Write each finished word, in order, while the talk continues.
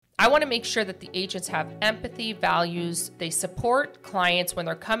I want to make sure that the agents have empathy, values, they support clients when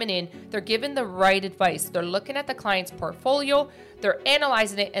they're coming in, they're given the right advice. They're looking at the client's portfolio, they're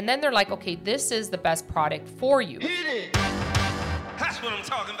analyzing it, and then they're like, okay, this is the best product for you. Hit it! That's what I'm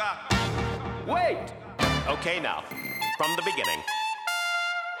talking about. Wait! Okay, now, from the beginning.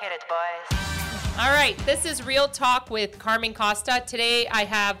 Hit it, boys. All right, this is Real Talk with Carmen Costa. Today I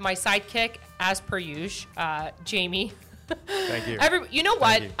have my sidekick, as per usual, Jamie. Thank you. You know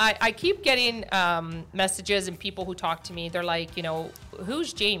what? You. I keep getting messages and people who talk to me. They're like, you know,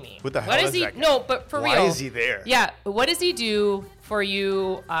 who's Jamie? What the hell is he? that guy? No, but for real. Why is he there? Yeah. What does he do for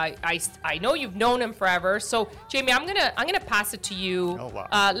you? I know you've known him forever. So Jamie, I'm gonna pass it to you. Oh,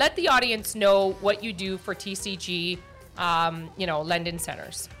 wow. Let the audience know what you do for TCG. Lending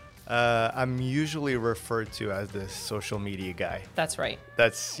centers. I'm usually referred to as the social media guy. That's right.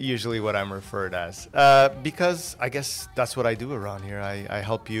 That's usually what I'm referred as. Because I guess that's what I do around here. I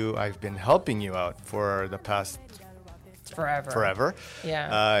help you. I've been helping you out for the past forever.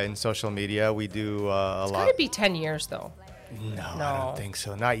 Yeah. In social media, we do a lot. It's gotta be 10 years though. No, I don't think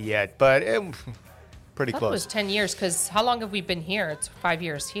so. Not yet, but pretty I thought close. it was 10 years because how long have we been here? It's 5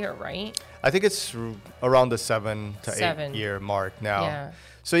 years here, right? I think it's around the 7 to 8 year mark now. Yeah.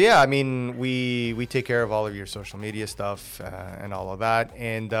 So yeah, I mean, we take care of all of your social media stuff and all of that.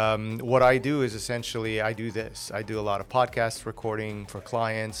 And what I do is essentially I do this. I do a lot of podcast recording for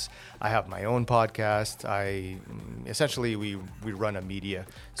clients. I have my own podcast. Essentially we run a media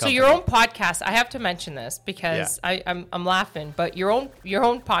company. So your own podcast, I have to mention this because I'm laughing, but your own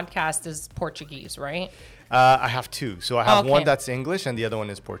podcast is Portuguese, right? I have two. So I have okay. one that's English and the other one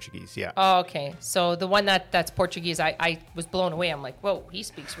is Portuguese. Yeah. Oh, okay. So the one that's Portuguese, I was blown away. I'm like, whoa, he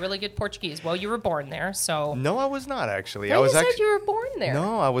speaks really good Portuguese. Well, you were born there, so. No, I was not actually. You said you were born there.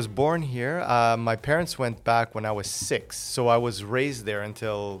 No, I was born here. My parents went back when I was 6, so I was raised there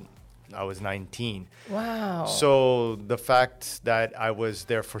until I was 19. Wow. So the fact that I was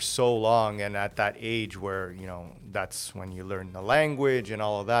there for so long and at that age where, that's when you learn the language and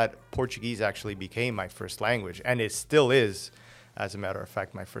all of that, Portuguese actually became my first language. And it still is, as a matter of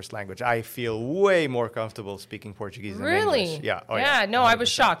fact, my first language. I feel way more comfortable speaking Portuguese than English. Yeah. Oh, yeah. No, 100%. I was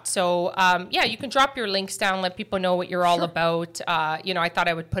shocked. So, you can drop your links down, let people know what you're all about. I thought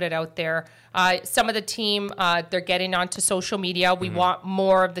I would put it out there. Some of the team, they're getting onto social media. We want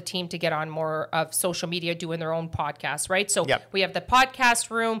more of the team to get on more of social media, doing their own podcasts, right? So we have the podcast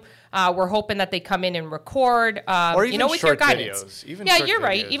room. We're hoping that they come in and record, or even with short your guidance. Videos. You're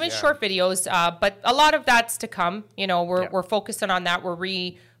right. Even short videos. But a lot of that's to come. We're focusing on that. We're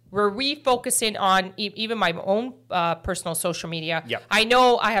refocusing on even my own personal social media. Yep. I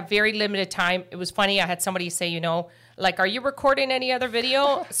know I have very limited time. It was funny. I had somebody say, are you recording any other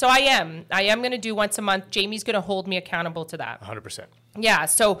video? So I am going to do once a month. Jamie's going to hold me accountable to that. 100%. Yeah.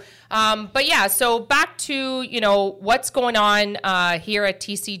 So, so back to, what's going on here at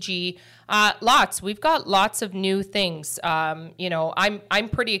TCG. We've got lots of new things. I'm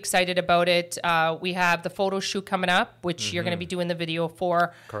pretty excited about it. We have the photo shoot coming up, which you're going to be doing the video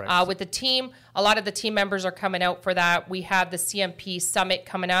for. Correct. With the team. A lot of the team members are coming out for that. We have the CMP Summit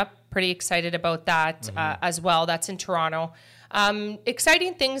coming up. Pretty excited about that as well. That's in Toronto.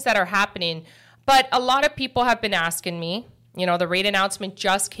 Exciting things that are happening. But a lot of people have been asking me, the rate announcement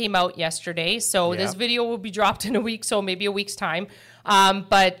just came out yesterday. So this video will be dropped in a week, so maybe a week's time.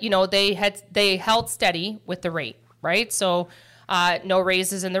 But they held steady with the rate, right? So no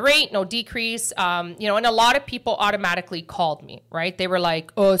raises in the rate, no decrease. And a lot of people automatically called me, right? They were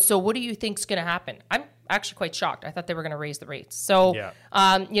like, oh, so what do you think's going to happen? I'm actually quite shocked. I thought they were going to raise the rates. So,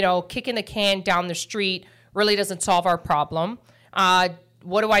 kicking the can down the street really doesn't solve our problem.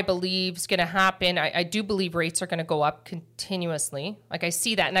 What do I believe is going to happen? I do believe rates are going to go up continuously. Like I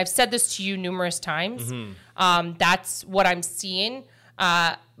see that. And I've said this to you numerous times. That's what I'm seeing.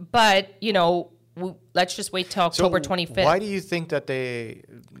 But, let's just wait till October 25th. Why do you think that they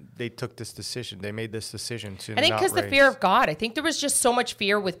took this decision? They made this decision to I think because the fear of God. I think there was just so much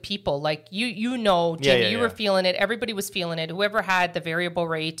fear with people. Like, Jamie, you were feeling it. Everybody was feeling it. Whoever had the variable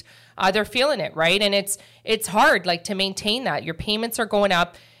rate, they're feeling it, right? And it's hard, to maintain that. Your payments are going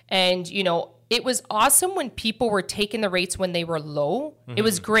up. And, it was awesome when people were taking the rates when they were low. It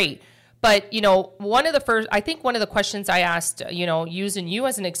was great. But, one of the questions I asked, using you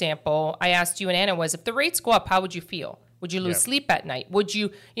as an example, I asked you and Anna was, if the rates go up, how would you feel? Would you lose sleep at night? Would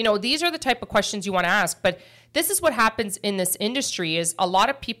you, these are the type of questions you want to ask. But this is what happens in this industry is a lot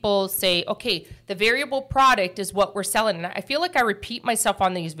of people say, okay, the variable product is what we're selling. And I feel like I repeat myself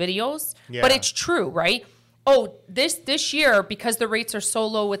on these videos, but it's true, right? Oh, this year, because the rates are so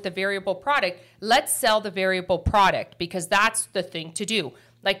low with the variable product, let's sell the variable product because that's the thing to do.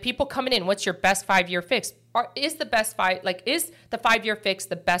 Like people coming in, what's your best 5-year fix? Is the 5-year fix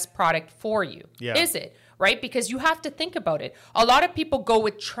the best product for you? Yeah. Is it? Right? Because you have to think about it. A lot of people go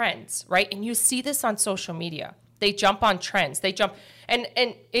with trends, right? And you see this on social media. They jump on trends. They jump, and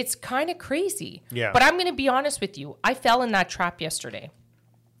it's kind of crazy. Yeah. But I'm going to be honest with you. I fell in that trap yesterday.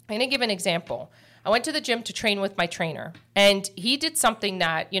 I'm going to give an example. I went to the gym to train with my trainer, and he did something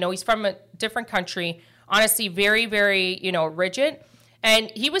that, he's from a different country, honestly, very, very, rigid.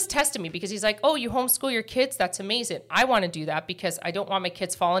 And he was testing me because he's like, oh, you homeschool your kids? That's amazing. I want to do that because I don't want my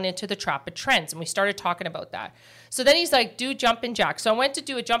kids falling into the trap of trends. And we started talking about that. So then he's like, do jumping jack. So I went to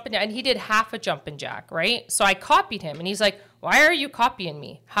do a jumping jack, and he did half a jumping jack, right? So I copied him, and he's like, why are you copying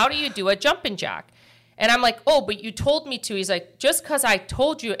me? How do you do a jumping jack? And I'm like, oh, but you told me to. He's like, just because I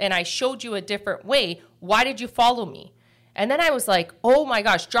told you and I showed you a different way, why did you follow me? And then I was like, oh my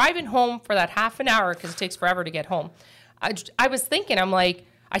gosh, driving home for that half an hour, because it takes forever to get home. I was thinking, I'm like,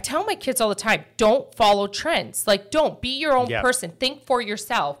 I tell my kids all the time, don't follow trends. Like, don't. Be your own person. Think for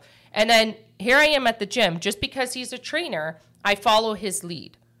yourself. And then here I am at the gym. Just because he's a trainer, I follow his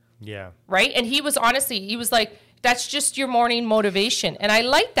lead. Yeah. Right? And he was like, that's just your morning motivation. And I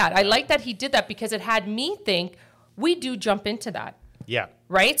like that. I like that he did that because it had me think, we do jump into that. Yeah.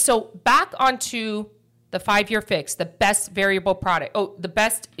 Right? So back onto the 5-year fix, the best variable product. Oh, the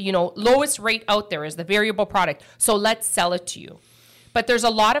best, lowest rate out there is the variable product. So let's sell it to you. But there's a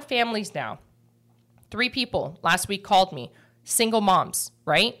lot of families now. 3 people last week called me, single moms,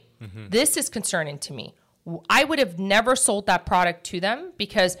 right? Mm-hmm. This is concerning to me. I would have never sold that product to them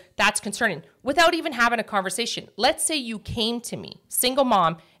because that's concerning without even having a conversation. Let's say you came to me, single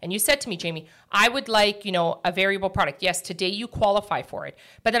mom, and you said to me, Jamie, I would like, a variable product. Yes, today you qualify for it.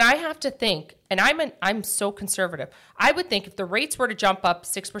 But then I have to think, and I'm so conservative. I would think if the rates were to jump up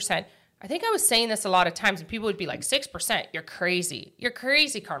 6%, I think I was saying this a lot of times and people would be like, 6%, you're crazy. You're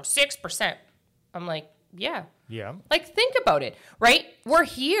crazy, Carm, 6%. I'm like, yeah. Yeah. Like, think about it, right? We're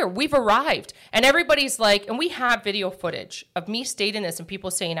here. We've arrived. And everybody's like, and we have video footage of me stating this and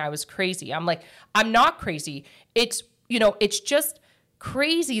people saying I was crazy. I'm like, I'm not crazy. It's, it's just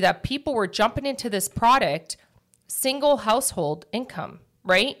crazy that people were jumping into this product, single household income,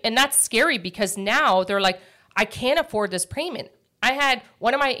 right? And that's scary because now they're like, I can't afford this payment. I had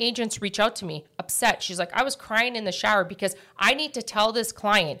one of my agents reach out to me upset. She's like, I was crying in the shower because I need to tell this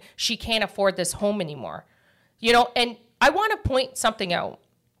client she can't afford this home anymore. And I want to point something out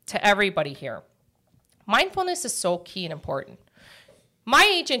to everybody here. Mindfulness is so key and important. My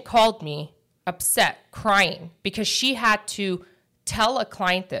agent called me upset, crying, because she had to tell a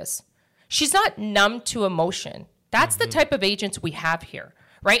client this. She's not numb to emotion. That's the type of agents we have here,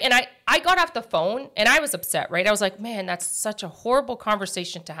 right? And I got off the phone and I was upset, right? I was like, man, that's such a horrible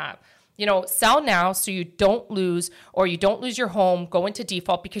conversation to have. Sell now so you don't lose your home, go into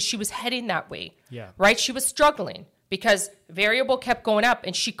default, because she was heading that way. Yeah. Right? She was struggling because variable kept going up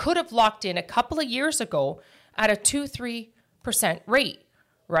and she could have locked in a couple of years ago at a 2-3% rate,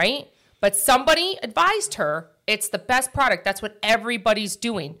 right? But somebody advised her it's the best product. That's what everybody's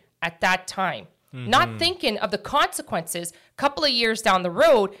doing at that time. Mm-hmm. Not thinking of the consequences a couple of years down the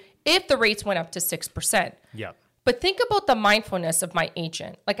road if the rates went up to 6%. Yeah. But think about the mindfulness of my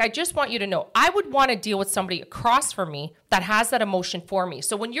agent. Like, I just want you to know, I would want to deal with somebody across from me that has that emotion for me.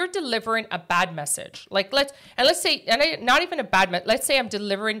 So when you're delivering a bad message, let's say, and not even a bad let's say I'm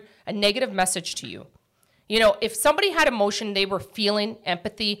delivering a negative message to you. If somebody had emotion, they were feeling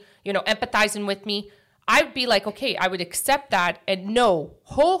empathy, empathizing with me, I would be like, okay, I would accept that and know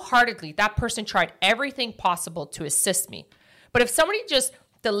wholeheartedly that person tried everything possible to assist me. But if somebody just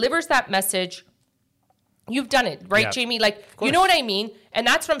delivers that message, you've done it, right, yeah. Jamie? Like, you know what I mean? And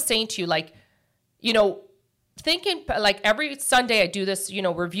that's what I'm saying to you. Like, thinking, like, every Sunday I do this,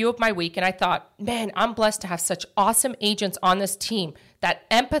 review of my week. And I thought, man, I'm blessed to have such awesome agents on this team that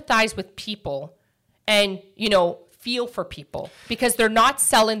empathize with people and, feel for people because they're not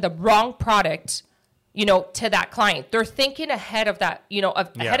selling the wrong product, to that client. They're thinking ahead of that,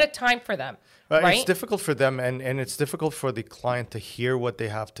 ahead of time for them. Right? It's difficult for them, and it's difficult for the client to hear what they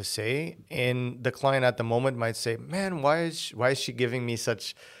have to say. And the client at the moment might say, "Man, why is she giving me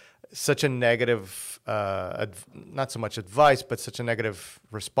such a negative, not so much advice, but such a negative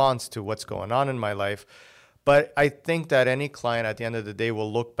response to what's going on in my life?" But I think that any client at the end of the day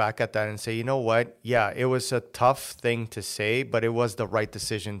will look back at that and say, "You know what? Yeah, it was a tough thing to say, but it was the right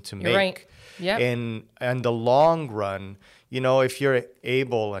decision to make." You're right. Yeah. In the long run, if you're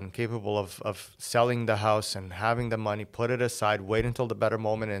able and capable of selling the house and having the money, put it aside, wait until the better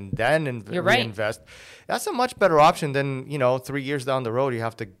moment, and then reinvest. Right. That's a much better option than 3 years down the road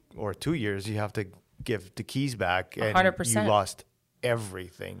or 2 years you have to give the keys back and 100%. you lost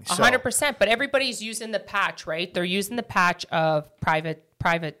everything. 100%. But everybody's using the patch, right? They're using the patch of private,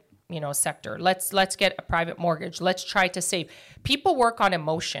 sector. Let's get a private mortgage. Let's try to save. People work on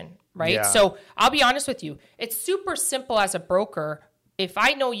emotion, right? Yeah. So I'll be honest with you. It's super simple as a broker. If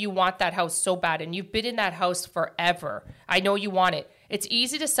I know you want that house so bad and you've been in that house forever, I know you want it. It's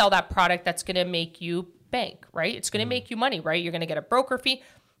easy to sell that product that's going to make you bank, right? It's going to make you money, right? You're going to get a broker fee.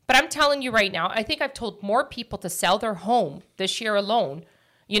 But I'm telling you right now, I think I've told more people to sell their home this year alone,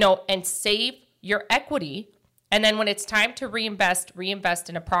 and save your equity. And then when it's time to reinvest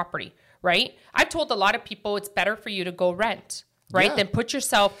in a property, right? I've told a lot of people it's better for you to go rent, right? Than put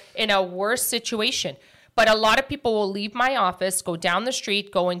yourself in a worse situation. But a lot of people will leave my office, go down the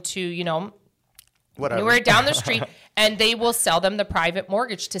street, go into, whatever, anywhere down the street, and they will sell them the private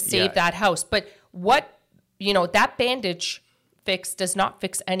mortgage to save that house. But that bandage fix does not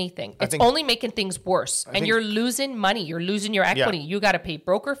fix anything. It's only making things worse. And you're losing money. You're losing your equity. You got to pay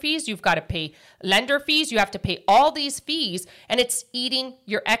broker fees. You've got to pay lender fees. You have to pay all these fees, and it's eating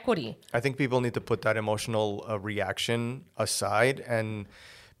your equity. I think people need to put that emotional reaction aside, and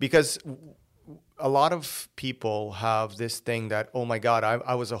because a lot of people have this thing that, oh my God,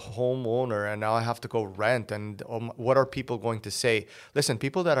 I was a homeowner and now I have to go rent. And what are people going to say? Listen,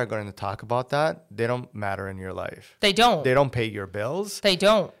 people that are going to talk about that, they don't matter in your life. They don't. They don't pay your bills. They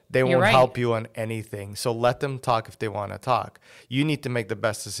don't. They won't help you on anything. So let them talk if they want to talk. You need to make the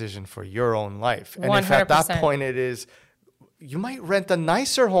best decision for your own life. And 100%. if at that point it is, you might rent a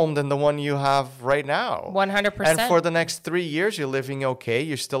nicer home than the one you have right now. 100%. And for the next 3 years, you're living okay.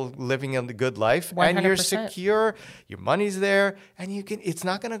 You're still living a good life. 100%. And you're secure. Your money's there. And it's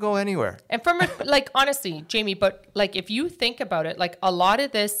not going to go anywhere. And from honestly, Jamie, but if you think about it, a lot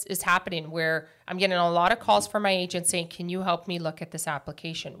of this is happening where I'm getting a lot of calls from my agent saying, can you help me look at this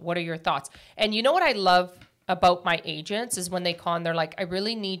application? What are your thoughts? And you know what I love about my agents is when they call and they're like, I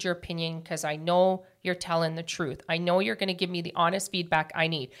really need your opinion because I know you're telling the truth. I know you're going to give me the honest feedback I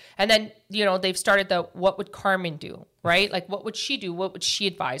need. And then, they've started what would Carmen do, right? What would she do? What would she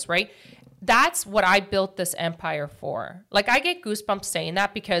advise, right? That's what I built this empire for. I get goosebumps saying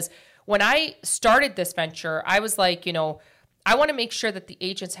that because when I started this venture, I was like, I want to make sure that the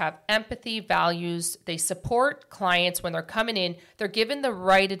agents have empathy, values. They support clients when they're coming in. They're given the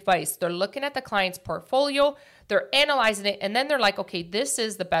right advice. They're looking at the client's portfolio. They're analyzing it. And then they're like, okay, this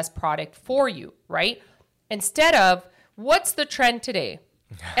is the best product for you, right? Instead of, what's the trend today?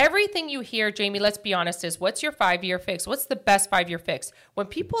 Everything you hear, Jamie, let's be honest, is what's your 5-year fix? What's the best 5-year fix? When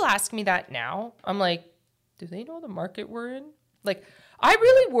people ask me that now, I'm like, do they know the market we're in? I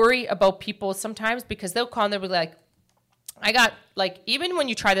really worry about people sometimes because they'll call and they'll be like, I got even when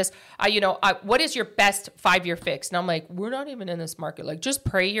you try this, what is your best 5-year fix? And I'm like, we're not even in this market. Just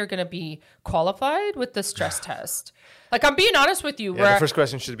pray you're going to be qualified with the stress test. I'm being honest with you. Yeah, the first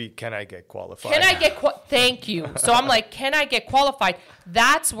question should be, can I get qualified? Can I get thank you. So I'm like, can I get qualified?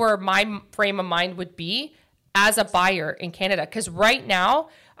 That's where my frame of mind would be as a buyer in Canada. Because right now,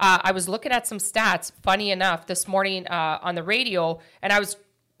 I was looking at some stats, funny enough, this morning on the radio, and I was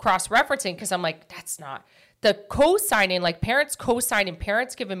cross-referencing because I'm like, that's not... The co-signing, parents co-signing,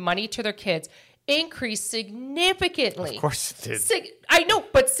 parents giving money to their kids increased significantly. Of course it did. I know,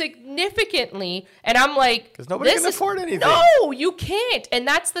 but significantly. And I'm like... Because nobody can afford anything. No, you can't. And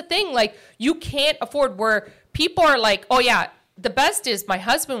that's the thing. You can't afford where people are like, oh, yeah, the best is my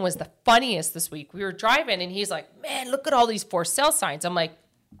husband was the funniest this week. We were driving and he's like, man, look at all these for sale signs. I'm like,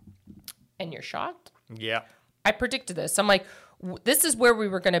 and you're shocked? Yeah. I predicted this. I'm like... This is where we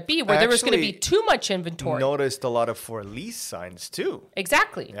were going to be, where there was going to be too much inventory. Noticed a lot of for lease signs too.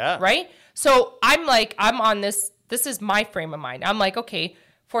 Exactly. Yeah. Right? So I'm on this. This is my frame of mind. I'm like, okay,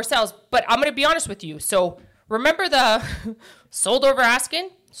 for sales. But I'm going to be honest with you. So remember the sold over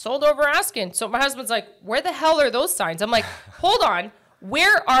asking? Sold over asking. So my husband's like, where the hell are those signs? I'm like, hold on.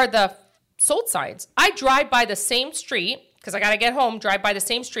 Where are the sold signs? I drive by the same street because I got to get home, drive by the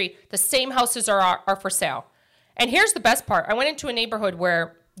same street. The same houses are for sale. And here's the best part. I went into a neighborhood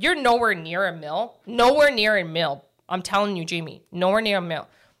where you're nowhere near a mill. Nowhere near a mill. I'm telling you, Jamie, nowhere near a mill.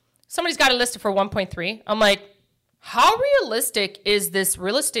 Somebody's got it listed for 1.3. I'm like, how realistic is this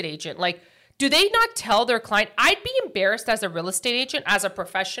real estate agent? Do they not tell their client? I'd be embarrassed as a real estate agent, as a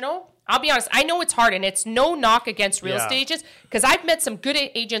professional. I'll be honest. I know it's hard, and it's no knock against real estate agents because I've met some good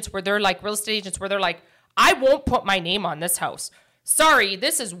agents where they're real estate agents where they're like, I won't put my name on this house. Sorry,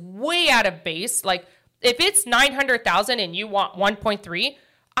 this is way out of base. If it's 900,000 and you want 1.3,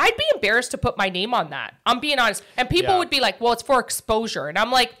 I'd be embarrassed to put my name on that. I'm being honest. And people would be like, well, it's for exposure. And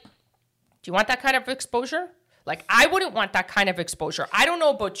I'm like, do you want that kind of exposure? Like, I wouldn't want that kind of exposure. I don't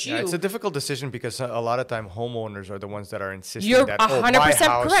know about you. Yeah, it's a difficult decision because a lot of time homeowners are the ones that are insisting You're that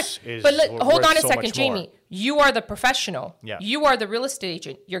 100% correct. But hold on a second, much Jamie. more. You are the professional. Yeah. You are the real estate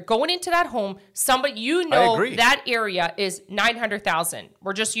agent. You're going into that home. Somebody, you I know, agree. that area is 900,000.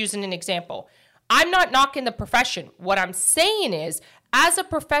 We're just using an example. I'm not knocking the profession. What I'm saying is, as a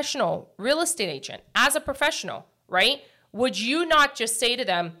professional real estate agent, as a professional, right? Would you not just say to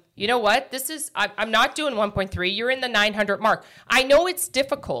them, you know what, I'm not doing 1.3. You're in the 900 mark. I know it's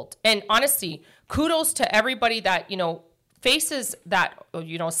difficult. And honestly, kudos to everybody that, faces that,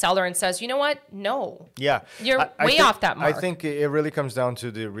 seller and says, you know what? No. Yeah. You're I way think- off that mark. I think it really comes down to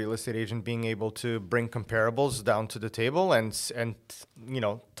the real estate agent being able to bring comparables down to the table and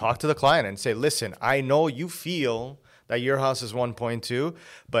talk to the client and say, listen, I know you feel that your house is 1.2,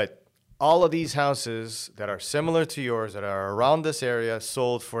 but all of these houses that are similar to yours that are around this area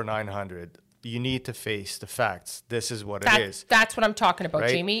sold for 900. You need to face the facts. This is what it is. That's what I'm talking about,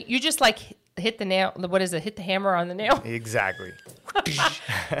 Right? Jamie. You just hit the nail. What is it? Hit the hammer on the nail. Exactly.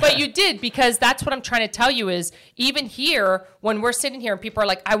 But you did, because that's what I'm trying to tell you is, even here, when we're sitting here and people are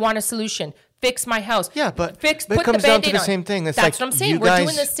like, I want a solution. Fix my house. Yeah, but put it the comes down to Band-Aid the on. same thing. It's That's like what I'm saying. you We're doing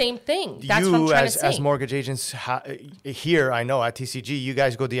guys- the same thing. That's what I'm trying to say. As mortgage agents here, I know at TCG, you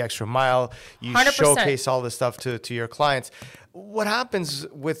guys go the extra mile. You 100%. showcase all the stuff to your clients. What happens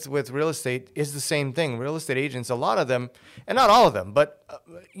with real estate is the same thing. Real estate agents, a lot of them, and not all of them, but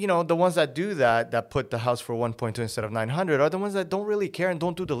the ones that do that put the house for 1.2 instead of 900 are the ones that don't really care and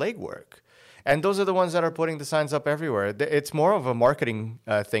don't do the legwork. And those are the ones that are putting the signs up everywhere. It's more of a marketing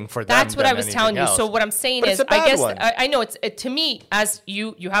thing for them. That's what than I was anything telling you. else. So what I'm saying But is, it's a bad I guess one. I know to me, as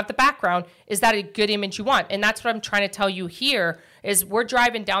you have the background, is that a good image you want? And that's what I'm trying to tell you here is, we're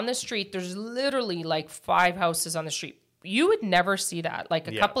driving down the street. There's literally like 5 houses on the street. You would never see that. Like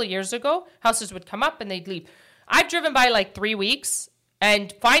a couple of years ago, houses would come up and they'd leave. I've driven by like 3 weeks,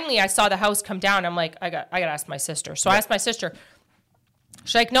 and finally I saw the house come down. I'm like, I got to ask my sister. So I asked my sister.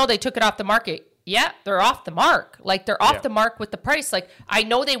 She's like, no, they took it off the market. Yeah, they're off the mark. Like, they're off the mark with the price. Like, I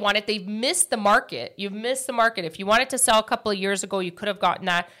know they want it. They've missed the market. You've missed the market. If you wanted to sell a couple of years ago, you could have gotten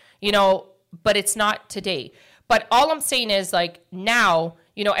that, but it's not today. But all I'm saying is, like, now,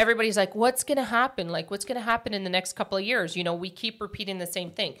 everybody's like, what's going to happen? Like, what's going to happen in the next couple of years? We keep repeating the same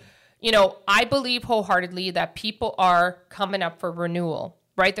thing. I believe wholeheartedly that people are coming up for renewal,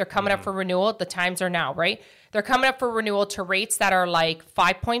 right? They're coming up for renewal. The times are now, right? They're coming up for renewal to rates that are like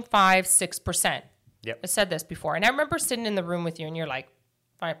 5.5, 6%. Yep. I said this before. And I remember sitting in the room with you and you're like,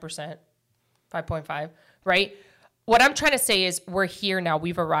 5%, 5.5, right? What I'm trying to say is, we're here now.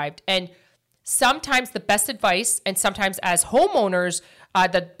 We've arrived. And sometimes the best advice, and sometimes as homeowners,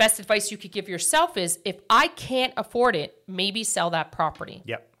 the best advice you could give yourself is, if I can't afford it, maybe sell that property.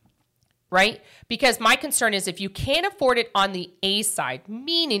 Yep. Right? Because my concern is, if you can't afford it on the A side,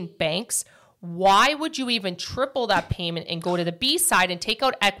 meaning banks, why would you even triple that payment and go to the B side and take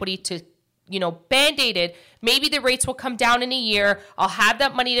out equity to, Band-Aid it? Maybe the rates will come down in a year. I'll have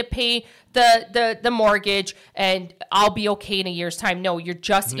that money to pay the mortgage and I'll be okay in a year's time. No, you're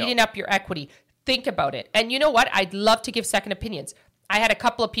just eating up your equity. Think about it. And you know what? I'd love to give second opinions. I had a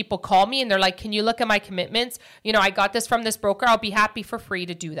couple of people call me and they're like, can you look at my commitments? I got this from this broker. I'll be happy for free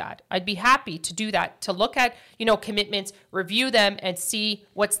to do that. I'd be happy to do that, to look at, commitments, review them, and see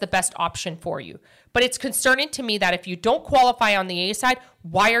what's the best option for you. But it's concerning to me that if you don't qualify on the A side,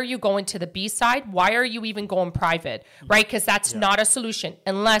 why are you going to the B side? Why are you even going private, right? Because that's not a solution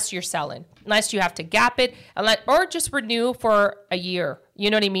unless you're selling, unless you have to gap it, or just renew for a year. You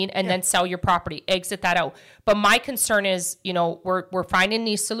know what I mean? And then sell your property, exit that out. But my concern is, we're finding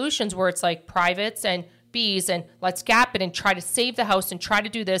these solutions where it's like privates and Bs, and let's gap it and try to save the house and try to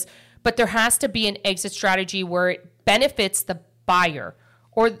do this. But there has to be an exit strategy where it benefits the buyer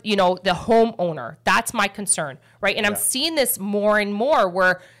or, the homeowner. That's my concern, right? And I'm seeing this more and more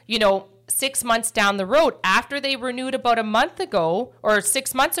where, 6 months down the road, after they renewed about a month ago or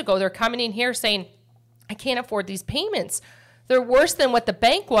 6 months ago, they're coming in here saying, I can't afford these payments. They're worse than what the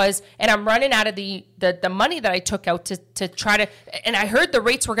bank was, and I'm running out of the money that I took out to try to, and I heard the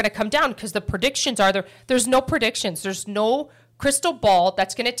rates were going to come down because the predictions are there. There's no predictions. There's no crystal ball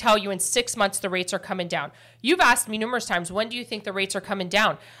that's going to tell you in 6 months the rates are coming down. You've asked me numerous times, when do you think the rates are coming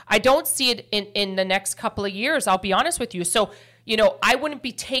down? I don't see it in the next couple of years, I'll be honest with you. So, I wouldn't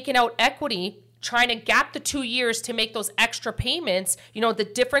be taking out equity trying to gap the 2 years to make those extra payments.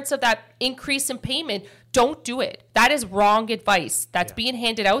 The difference of that increase in payment, don't do it. That is wrong advice that's being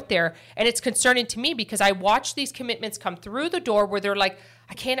handed out there. And it's concerning to me because I watch these commitments come through the door where they're like,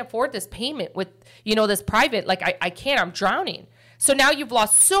 I can't afford this payment with, this private. Like, I can't, I'm drowning. So now you've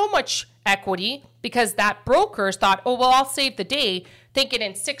lost so much equity because that brokers thought, oh, well, I'll save the day, thinking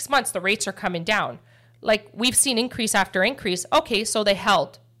in 6 months the rates are coming down. Like we've seen increase after increase. Okay, so they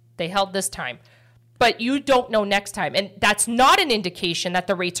held this time. But you don't know next time. And that's not an indication that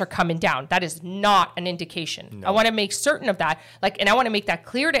the rates are coming down. That is not an indication. No. I want to make certain of that. And I want to make that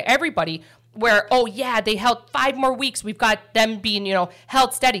clear to everybody where, oh yeah, they held 5 more weeks. We've got them being,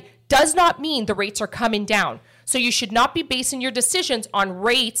 held steady. Does not mean the rates are coming down. So you should not be basing your decisions on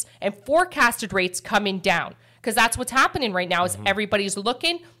rates and forecasted rates coming down. Because that's what's happening right now is everybody's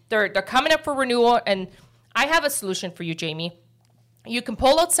looking. They're coming up for renewal. And I have a solution for you, Jamie. You can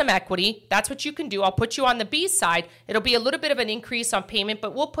pull out some equity. That's what you can do. I'll put you on the B side. It'll be a little bit of an increase on payment,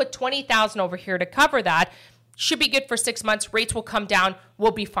 but we'll put $20,000 over here to cover that. Should be good for 6 months. Rates will come down.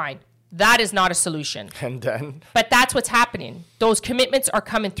 We'll be fine. That is not a solution. And then? But that's what's happening. Those commitments are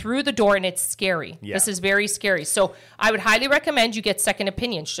coming through the door, and it's scary. Yeah. This is very scary. So I would highly recommend you get second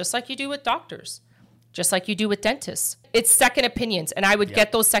opinions, just like you do with doctors, just like you do with dentists. It's second opinions, and I would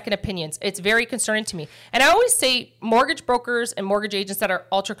get those second opinions. It's very concerning to me. And I always say mortgage brokers and mortgage agents that are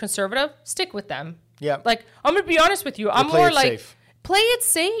ultra conservative, stick with them. Yeah. I'm going to be honest with you. I'm more safe. Play it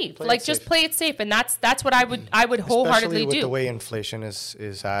safe. Play it safe. And that's what I would wholeheartedly do. Especially with the way inflation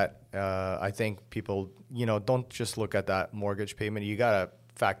is at, I think people, don't just look at that mortgage payment. You got to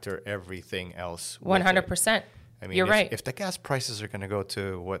factor everything else. 100%. I mean, you're right. If the gas prices are going to go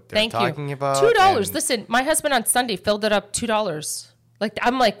to what they're talking about. $2. Listen, my husband on Sunday filled it up $2.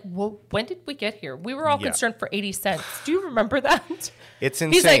 I'm like, well, when did we get here? We were all concerned for 80 cents. Do you remember that? It's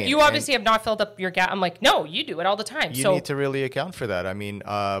insane. He's like, you obviously have not filled up your gas. I'm like, no, you do it all the time. You need to really account for that. I mean,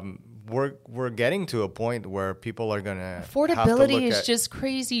 we're getting to a point where people are going to affordability is just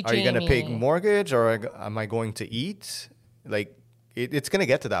crazy, Jamie. Are you going to pay mortgage or am I going to eat? It's going to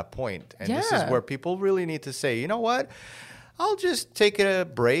get to that point. And this is where people really need to say, you know what? I'll just take a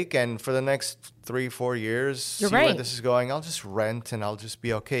break, and for the next 3-4 years, see where this is going. I'll just rent, and I'll just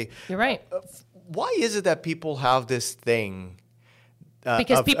be okay. You're right. Why is it that people have this thing?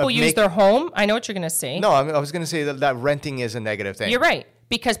 Because people use their home? I know what you're going to say. No, I was going to say that renting is a negative thing. You're right.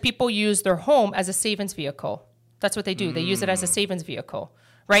 Because people use their home as a savings vehicle. That's what they do. They use it as a savings vehicle.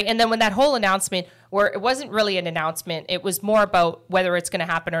 Right. And then when that whole announcement, where it wasn't really an announcement, it was more about whether it's going to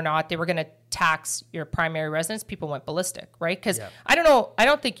happen or not. They were going to tax your primary residence. People went ballistic. Right. Because I don't know. I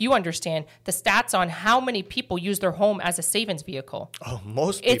don't think you understand the stats on how many people use their home as a savings vehicle. Oh,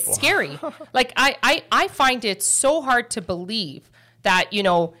 most people. It's scary. I find it so hard to believe that,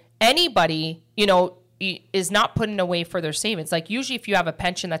 anybody, is not putting away for their savings. Usually if you have a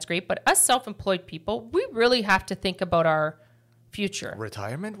pension, that's great. But us self-employed people, we really have to think about our future.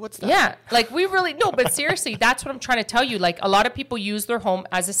 Retirement? What's that? Yeah. We really, no, but seriously, that's what I'm trying to tell you. A lot of people use their home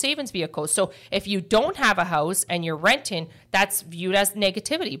as a savings vehicle. So if you don't have a house and you're renting, that's viewed as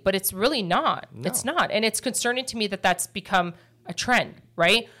negativity, but it's really not. No. It's not. And it's concerning to me that that's become a trend,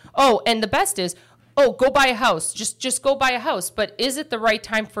 right? Oh, and the best is, go buy a house. Just go buy a house. But is it the right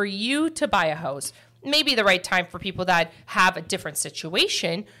time for you to buy a house? Maybe the right time for people that have a different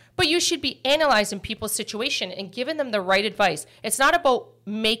situation, but you should be analyzing people's situation and giving them the right advice. It's not about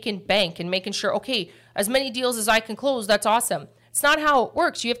making bank and making sure, okay, as many deals as I can close, that's awesome. It's not how it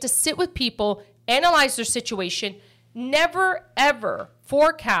works. You have to sit with people, analyze their situation, never, ever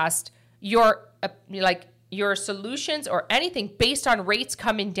forecast your solutions or anything based on rates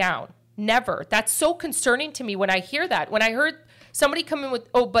coming down. Never. That's so concerning to me when I hear that. When I heard somebody come in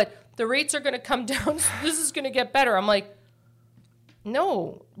with, but the rates are going to come down, so this is going to get better. I'm like,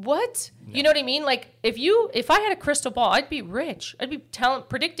 no, what? No. You know what I mean? If I had a crystal ball, I'd be rich. I'd be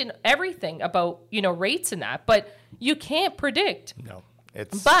predicting everything about, rates and that, but you can't predict. No.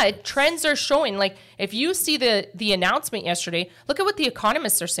 But trends are showing, if you see the announcement yesterday, look at what the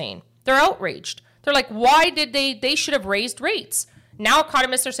economists are saying. They're outraged. They're like, why did they should have raised rates? Now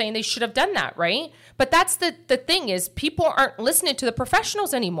economists are saying they should have done that, right? But that's the thing is people aren't listening to the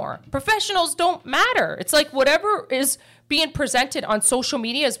professionals anymore. Professionals don't matter. It's whatever is being presented on social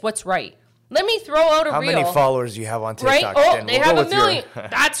media is what's right. Let me throw out a How reel. How many followers do you have on TikTok? Right? They have 1 million.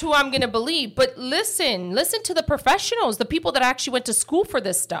 That's who I'm going to believe. But listen to the professionals, the people that actually went to school for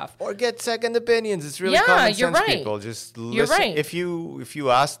this stuff. Or get second opinions. It's really common sense, people. Just listen. You're right. If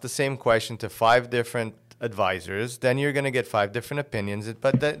you ask the same question to 5 different advisors, then you're going to get 5 different opinions.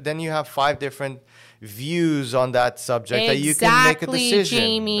 But then you have 5 different views on that subject that you can make a decision.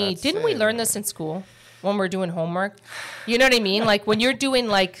 Jamie. Didn't we learn this in school when we're doing homework? You know what I mean? When you're doing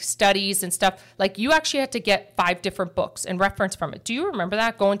studies and stuff, you actually had to get 5 different books and reference from it. Do you remember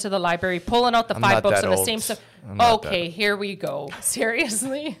that? Going to the library, pulling out the 5 books on the same stuff. Okay, here we go.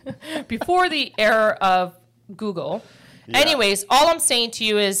 Seriously? Before the era of Google. Anyways, all I'm saying to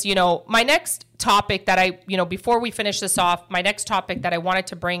you is, my next topic that before we finish this off, my next topic that I wanted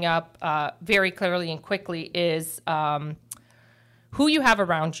to bring up very clearly and quickly is who you have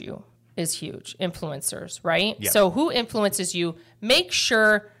around you is huge. Influencers, right? Yeah. So who influences you? Make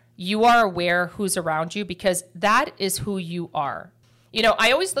sure you are aware who's around you, because that is who you are.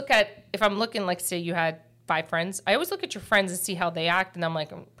 I always look at, if I'm looking, like, say you had 5 friends, I always look at your friends and see how they act, and I'm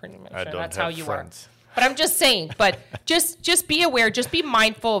like, I'm pretty much sure that's how you are. But I'm just saying, but just be aware, just be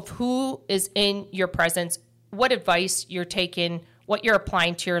mindful of who is in your presence, what advice you're taking, what you're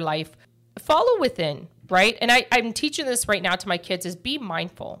applying to your life. Follow within, right? And I'm teaching this right now to my kids is be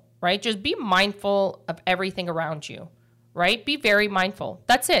mindful, right? Just be mindful of everything around you, right? Be very mindful.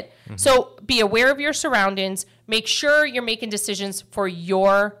 That's it. Mm-hmm. So be aware of your surroundings. Make sure you're making decisions for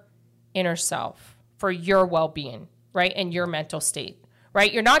your inner self, for your well-being, right? And your mental state.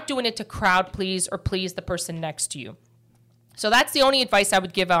 Right? You're not doing it to crowd please or please the person next to you. So that's the only advice I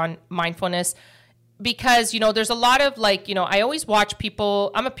would give on mindfulness, because, there's a lot of I always watch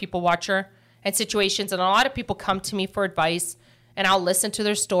people. I'm a people watcher and situations, and a lot of people come to me for advice, and I'll listen to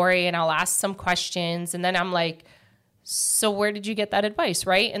their story and I'll ask some questions. And then I'm like, so where did you get that advice?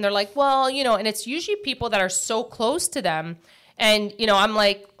 Right? And they're like, well, and it's usually people that are so close to them. And, I'm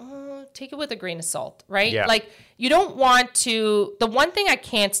like, take it with a grain of salt, right? Yeah. Like, you don't want to, the one thing I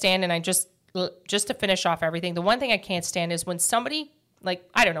can't stand, and I just to finish off everything, the one thing I can't stand is when somebody, like,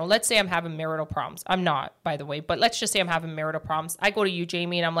 I don't know, let's say I'm having marital problems. I'm not, by the way, but let's just say I'm having marital problems. I go to you,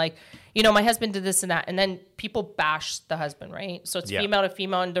 Jamie, and I'm like, my husband did this and that. And then people bash the husband, right? So it's female to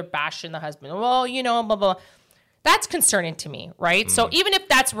female, and they're bashing the husband. Well, blah, blah. That's concerning to me, right? So even if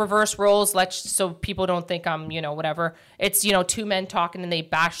that's reverse roles, so people don't think I'm, whatever. It's, 2 men talking and they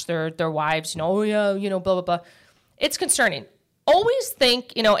bash their wives, oh yeah, blah, blah, blah. It's concerning. Always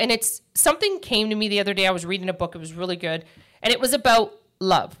think, and it's something came to me the other day. I was reading a book. It was really good. And it was about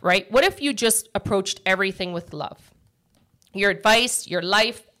love, right? What if you just approached everything with love? Your advice, your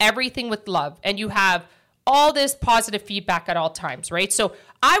life, everything with love. And you have all this positive feedback at all times, right? So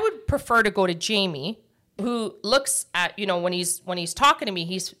I would prefer to go to Jamie, who looks at, when he's talking to me,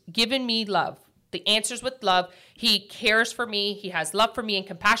 he's giving me love, the answers with love. He cares for me. He has love for me and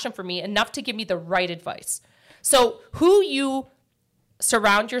compassion for me enough to give me the right advice. So who you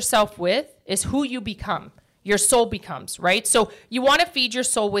surround yourself with is who you become. Your soul becomes, right? So you want to feed your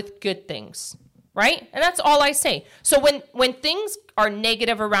soul with good things, right? And that's all I say. So when things are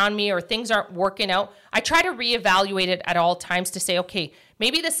negative around me or things aren't working out, I try to reevaluate it at all times to say, okay,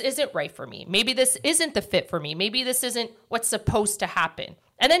 maybe this isn't right for me. Maybe this isn't the fit for me. Maybe this isn't what's supposed to happen.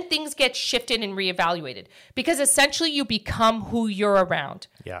 And then things get shifted and reevaluated, because essentially you become who you're around.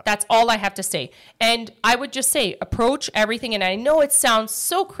 Yeah. That's all I have to say. And I would just say, approach everything. And I know it sounds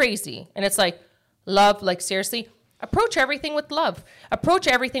so crazy. And it's like, love, like seriously, approach everything with love. Approach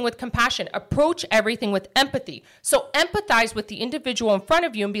everything with compassion. Approach everything with empathy. So empathize with the individual in front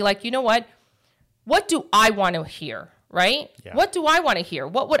of you and be like, you know what? What do I want to hear, right? Yeah. What do I want to hear?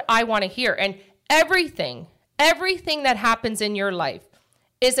 What would I want to hear? And everything that happens in your life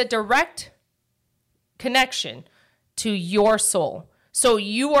is a direct connection to your soul. So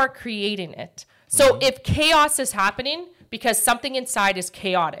you are creating it. So if chaos is happening because something inside is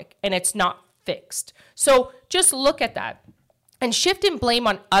chaotic and it's not fixed. So just look at that. And shifting blame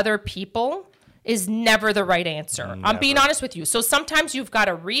on other people is never the right answer. Never. I'm being honest with you. So sometimes you've got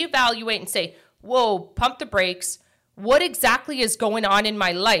to reevaluate and say, whoa, pump the brakes. What exactly is going on in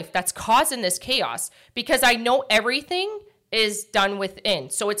my life that's causing this chaos? Because I know everything is done within.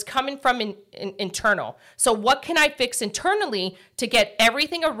 So it's coming from internal. So what can I fix internally to get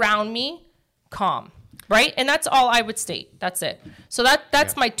everything around me calm? Right? And that's all I would state. That's it. So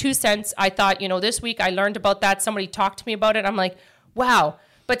that's my 2 cents. I thought, this week I learned about that. Somebody talked to me about it. I'm like, wow.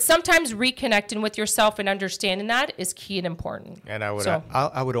 But sometimes reconnecting with yourself and understanding that is key and important. And I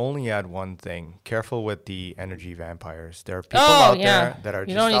would only add one thing. Careful with the energy vampires. There are people out there that are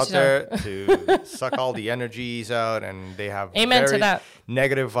just out there to suck all the energies out, and they have very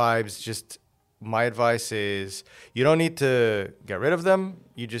negative vibes. Just my advice is you don't need to get rid of them.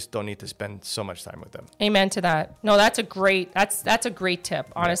 You just don't need to spend so much time with them. Amen to that. No, that's a great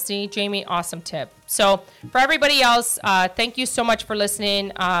tip. Honestly, Jamie, awesome tip. So for everybody else, thank you so much for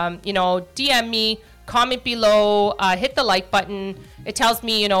listening. DM me, comment below, hit the like button. It tells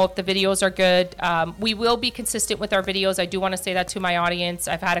me, if the videos are good. We will be consistent with our videos. I do want to say that to my audience.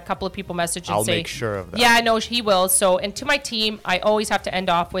 I've had a couple of people message and say, I'll make sure of that. Yeah, no, he will. So, and to my team, I always have to end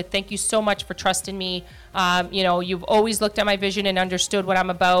off with, thank you so much for trusting me. You've always looked at my vision and understood what I'm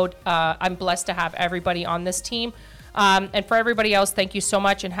about. I'm blessed to have everybody on this team. And for everybody else, thank you so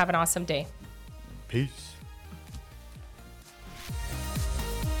much and have an awesome day. Peace.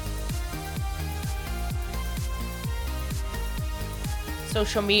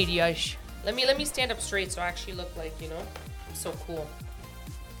 social media. Let me stand up straight so I actually look like, I'm so cool.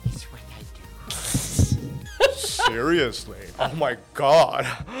 It's what I do. Seriously? Oh my God.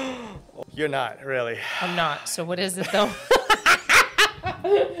 You're not, really. I'm not. So what is it, though?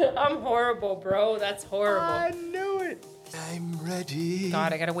 I'm horrible, bro. That's horrible. I knew it. I'm ready.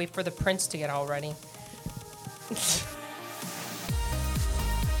 God, I gotta wait for the prince to get all ready.